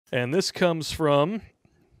And this comes from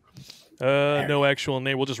no actual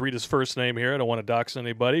name. We'll just read his first name here. I don't want to dox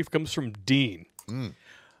anybody. It comes from Dean.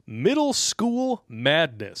 Middle School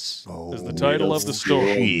Madness is the title of the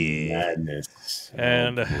story. Madness.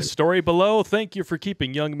 And story below, thank you for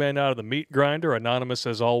keeping young men out of the meat grinder. Anonymous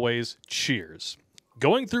as always, cheers.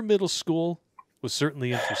 Going through middle school was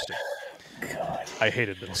certainly interesting. God. I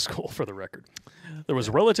hated middle school, for the record. There was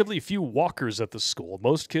relatively few walkers at the school.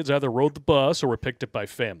 Most kids either rode the bus or were picked up by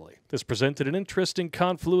family. This presented an interesting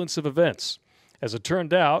confluence of events. As it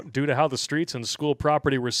turned out, due to how the streets and school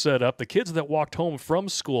property were set up, the kids that walked home from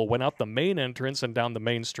school went out the main entrance and down the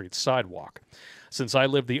main street sidewalk. Since I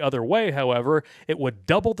lived the other way, however, it would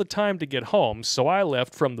double the time to get home, so I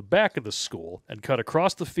left from the back of the school and cut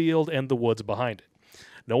across the field and the woods behind it.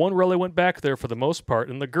 No one really went back there for the most part,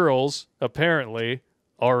 and the girls, apparently,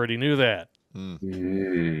 already knew that.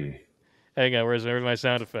 Hang on, where's my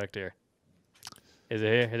sound effect here? Is it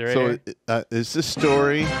here? Is it right here? So is this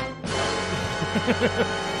story...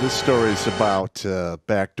 This story is about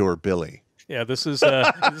Backdoor Billy. Yeah, this is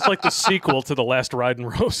it's like the sequel to The Last Ride and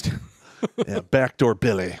Roast. Yeah, Backdoor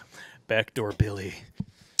Billy. Backdoor Billy.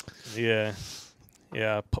 Yeah.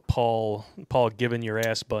 Yeah, Paul giving your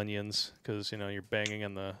ass bunions because, you know, you're banging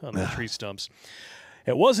on the tree stumps.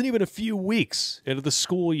 It wasn't even a few weeks into the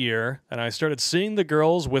school year, and I started seeing the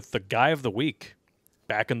girls with the guy of the week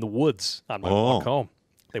back in the woods on my walk home.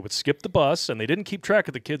 They would skip the bus, and they didn't keep track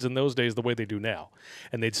of the kids in those days the way they do now.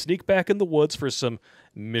 And they'd sneak back in the woods for some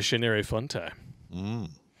missionary fun time.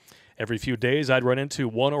 Every few days, I'd run into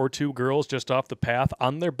one or two girls just off the path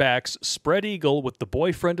on their backs, spread eagle with the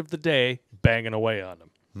boyfriend of the day banging away on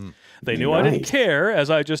them. They knew I didn't care, as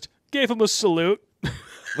I just gave them a salute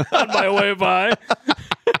on my way by.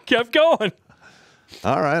 Kept going.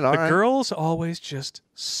 All right, all right. The girls always just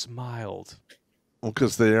smiled. Well,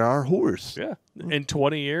 because they are whores. Yeah. In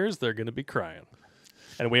 20 years, they're going to be crying.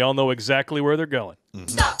 And we all know exactly where they're going.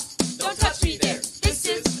 Stop! Don't touch me there. This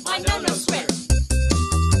is my no-no square.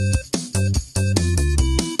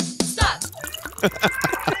 Stop!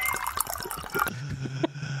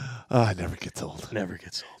 It never gets old. Never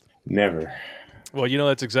gets old. Never. Well, you know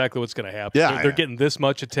that's exactly what's going to happen. Yeah, they're getting this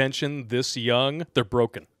much attention, this young. They're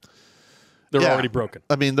broken. They're already broken.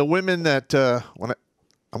 I mean, the women that when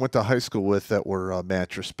I went to high school with that were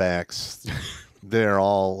mattress backs, they're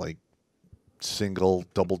all like single,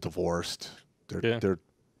 double divorced. They're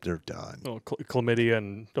done. Well, chlamydia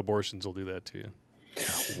and abortions will do that to you.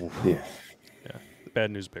 Yeah. Yeah.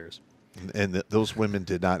 Bad news bears. And those women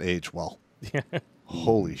did not age well.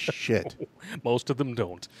 Holy shit. Most of them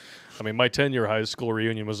don't. I mean, my 10-year high school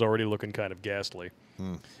reunion was already looking kind of ghastly.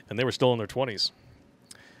 And they were still in their 20s.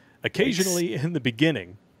 Occasionally, in the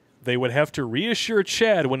beginning, they would have to reassure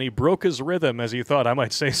Chad when he broke his rhythm as he thought I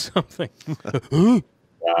might say something.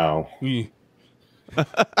 Wow.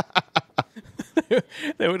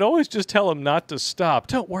 They would always just tell him not to stop.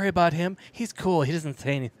 Don't worry about him. He's cool. He doesn't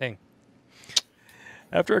say anything.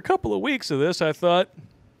 After a couple of weeks of this, I thought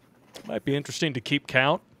it might be interesting to keep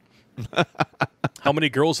count. How many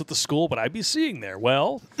girls at the school would I be seeing there?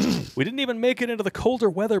 Well, we didn't even make it into the colder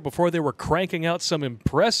weather before they were cranking out some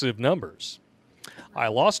impressive numbers. I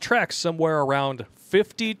lost track somewhere around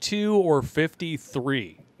 52 or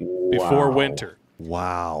 53 before winter.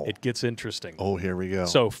 Wow. It gets interesting. Oh, here we go.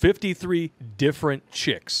 So 53 different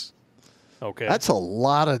chicks. Okay. That's a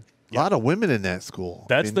lot of women in that school.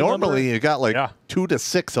 That's the normally number. you got like 2 to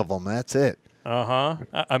 6 of them. That's it. Uh-huh.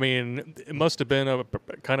 I mean, it must have been a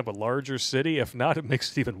kind of a larger city. If not, it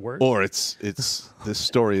makes it even worse. Or it's this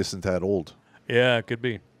story isn't that old. Yeah, it could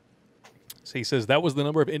be. So he says that was the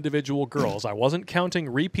number of individual girls. I wasn't counting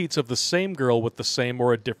repeats of the same girl with the same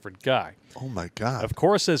or a different guy. Oh, my God. Of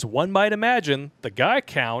course, as one might imagine, the guy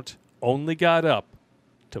count only got up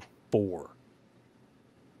to 4.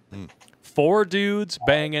 4 dudes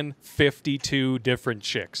banging 52 different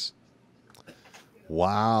chicks.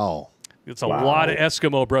 Wow. It's a lot of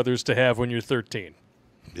Eskimo brothers to have when you're 13.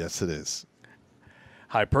 Yes, it is.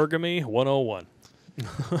 Hypergamy 101.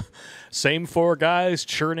 Same 4 guys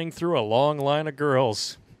churning through a long line of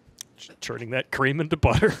girls. Churning that cream into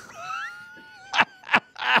butter.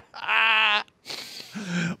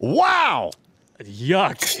 Wow.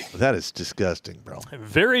 Yuck. That is disgusting, bro.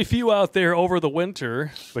 Very few out there over the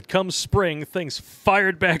winter, but come spring, things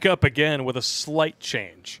fired back up again with a slight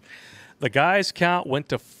change. The guys' count went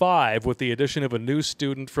to 5 with the addition of a new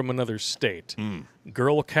student from another state.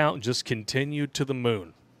 Girl count just continued to the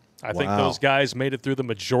moon. I think those guys made it through the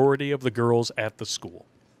majority of the girls at the school.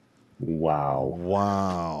 Wow.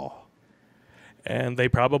 Wow. And they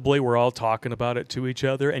probably were all talking about it to each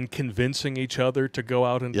other and convincing each other to go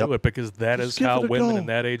out and do it, because that Just is give how it a women go. in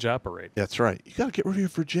that age operate. That's right. You got to get rid of your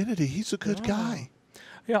virginity. He's a good guy.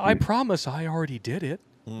 Yeah, I promise I already did it.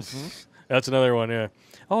 That's another one, yeah.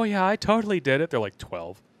 Oh, yeah, I totally did it. They're like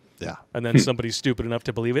 12. Yeah. And then somebody's stupid enough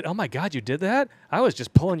to believe it. Oh, my God, you did that? I was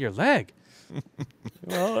just pulling your leg.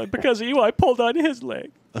 Well, because of you, I pulled on his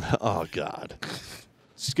leg. Oh, God.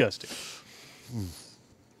 Disgusting.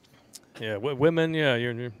 Yeah, women. Yeah,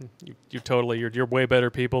 you're totally you're way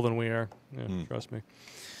better people than we are. Yeah, trust me.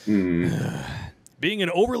 Being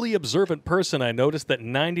an overly observant person, I noticed that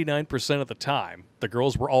 99% of the time, the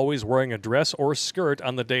girls were always wearing a dress or skirt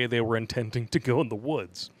on the day they were intending to go in the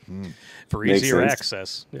woods for Makes easier sense.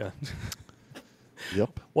 access. Yeah.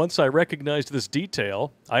 Yep. Once I recognized this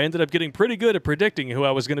detail, I ended up getting pretty good at predicting who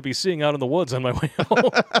I was going to be seeing out in the woods on my way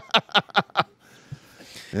home.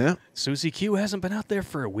 Yeah. Susie Q hasn't been out there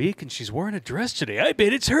for a week, and she's wearing a dress today. I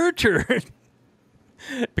bet it's her turn.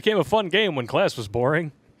 It became a fun game when class was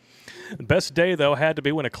boring. The best day, though, had to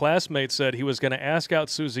be when a classmate said he was going to ask out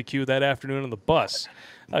Susie Q that afternoon on the bus.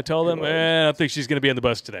 I told him, I don't think she's going to be on the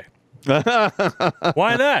bus today.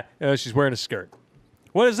 Why not? She's wearing a skirt.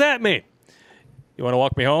 What does that mean? You want to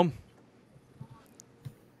walk me home?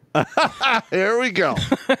 Here we go.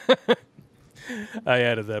 I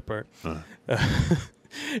added that part.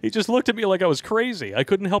 He just looked at me like I was crazy. I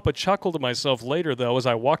couldn't help but chuckle to myself later, though, as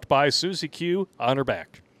I walked by Susie Q on her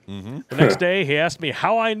back. The next day, he asked me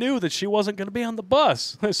how I knew that she wasn't going to be on the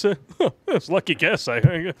bus. I said, that's a lucky guess.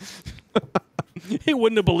 He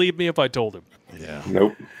wouldn't have believed me if I told him. Yeah.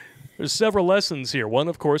 Nope. There's several lessons here. One,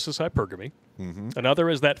 of course, is hypergamy. Another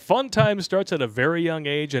is that fun time starts at a very young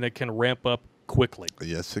age, and it can ramp up quickly.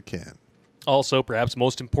 Yes, it can. Also, perhaps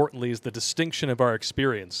most importantly, is the distinction of our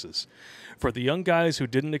experiences. For the young guys who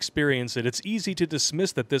didn't experience it, it's easy to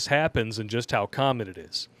dismiss that this happens and just how common it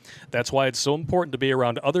is. That's why it's so important to be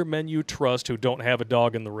around other men you trust who don't have a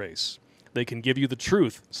dog in the race. They can give you the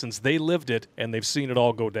truth, since they lived it and they've seen it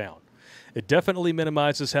all go down. It definitely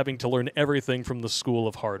minimizes having to learn everything from the school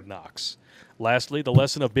of hard knocks. Lastly, the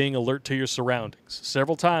lesson of being alert to your surroundings.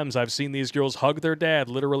 Several times I've seen these girls hug their dad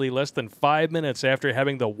literally less than 5 minutes after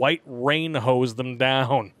having the white rain hose them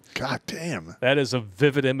down. God damn. That is a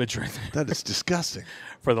vivid image right there. That is disgusting.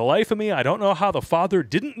 For the life of me, I don't know how the father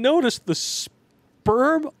didn't notice the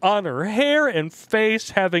sperm on her hair and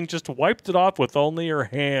face, having just wiped it off with only her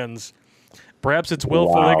hands. Perhaps it's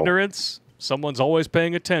willful Wow. ignorance. Someone's always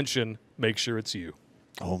paying attention. Make sure it's you.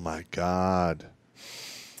 Oh, my God.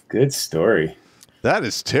 Good story. That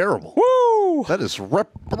is terrible. Woo! That is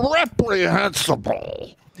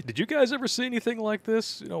reprehensible. Did you guys ever see anything like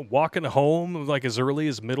this? You know, walking home like as early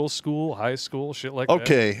as middle school, high school, shit like that?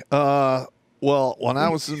 Okay. Well, when I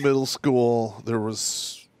was in middle school, there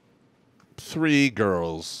was 3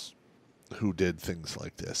 girls who did things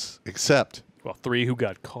like this. Except Well, 3 who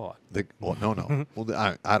got caught. no. Well, I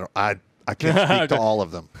can't speak to all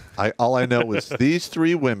of them. All I know is these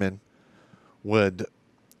 3 women would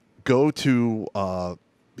go to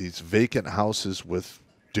these vacant houses with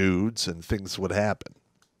dudes, and things would happen.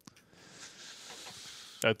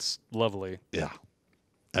 That's lovely. Yeah.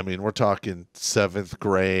 I mean, we're talking 7th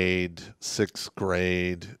grade, 6th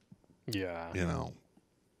grade, Yeah.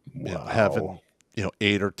 having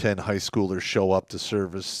 8 or 10 high schoolers show up to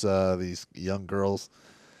service these young girls.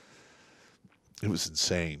 It was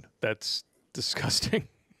insane. That's disgusting.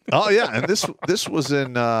 Oh yeah, and this was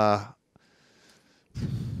in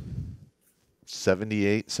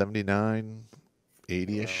 78, 79,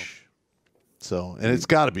 80-ish. So, and it's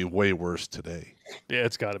got to be way worse today. Yeah,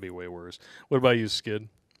 it's got to be way worse. What about you, Skid?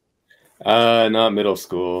 Not middle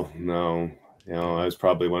school. No. I was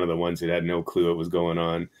probably one of the ones that had no clue what was going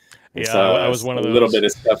on. Yeah, I was one of those. Little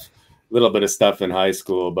bit of stuff in high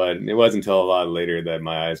school, but it wasn't until a lot later that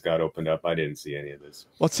my eyes got opened up. I didn't see any of this.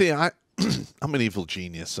 Well, see, I'm an evil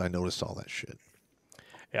genius. I noticed all that shit.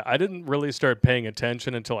 Yeah, I didn't really start paying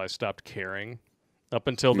attention until I stopped caring. Up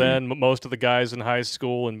until then, most of the guys in high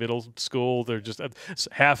school and middle school, they're just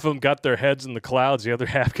half of them got their heads in the clouds, the other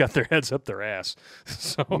half got their heads up their ass.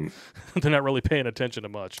 So they're not really paying attention to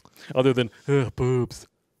much, other than boobs.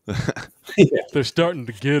 Yeah. They're starting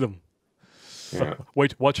to get them. Yeah.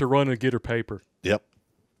 Wait, watch her run and get her paper. Yep.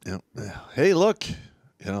 Hey, look,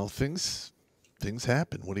 things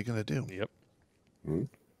happen. What are you going to do? Yep. Mm-hmm.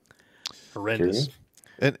 Horrendous. Sure.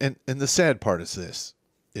 And the sad part is this: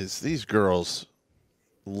 these girls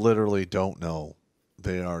literally don't know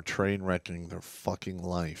they are train wrecking their fucking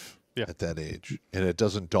life Yeah. at that age, and it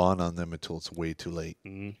doesn't dawn on them until it's way too late.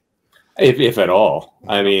 If at all.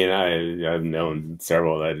 I mean, I've known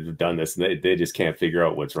several that have done this, and they just can't figure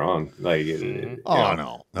out what's wrong. Like,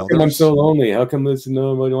 no. How come I'm so lonely? How come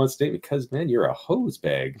nobody wants to date me? Because, man, you're a hose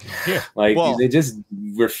bag. Yeah. Like, they just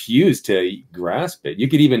refuse to grasp it. You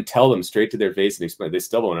could even tell them straight to their face and explain. They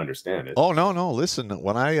still don't understand it. Oh, no. Listen,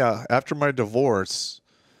 when I after my divorce,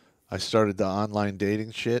 I started the online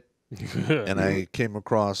dating shit, and I came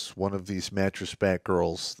across one of these mattress back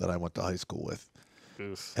girls that I went to high school with.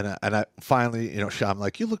 And I finally, I'm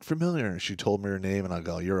like, you look familiar. And she told me her name, and I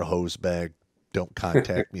go, you're a hose bag. Don't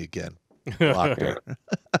contact me again. Blocked her.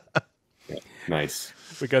 Yeah, nice.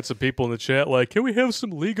 We got some people in the chat like, can we have some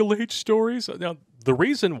legal age stories? Now, the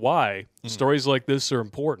reason why stories like this are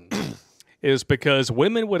important is because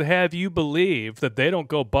women would have you believe that they don't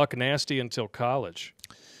go buck nasty until college.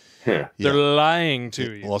 Yeah. They're lying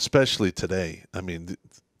to you. Well, especially today. I mean,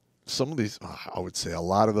 some of these, I would say a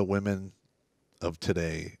lot of the women of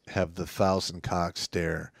today have the 1,000 cock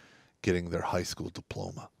stare getting their high school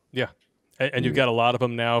diploma. Yeah. And you've got a lot of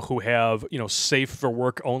them now who have, safe for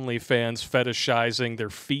work OnlyFans fetishizing their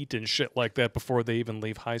feet and shit like that before they even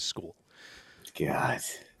leave high school. God,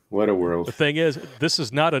 what a world. The thing is, this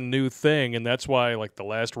is not a new thing, and that's why, like, the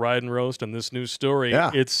last Ride and Roast and this new story,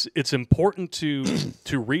 it's important to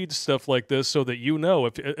read stuff like this so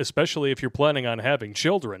that especially if you're planning on having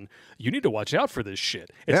children, you need to watch out for this shit.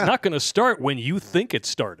 It's not going to start when you think it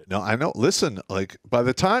started. No, I know. Listen, like, by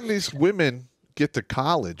the time these women get to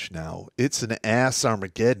college now, it's an ass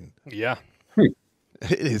Armageddon. Yeah. It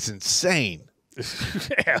is insane.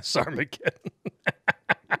 Ass Armageddon.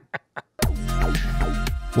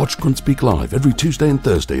 Watch Grunt Speak live every Tuesday and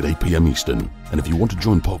Thursday at 8 p.m. Eastern. And if you want to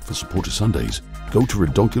join Pop for Supporter Sundays, go to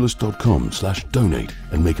redonkulous.com/donate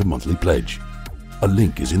and make a monthly pledge. A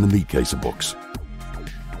link is in the meat caser box.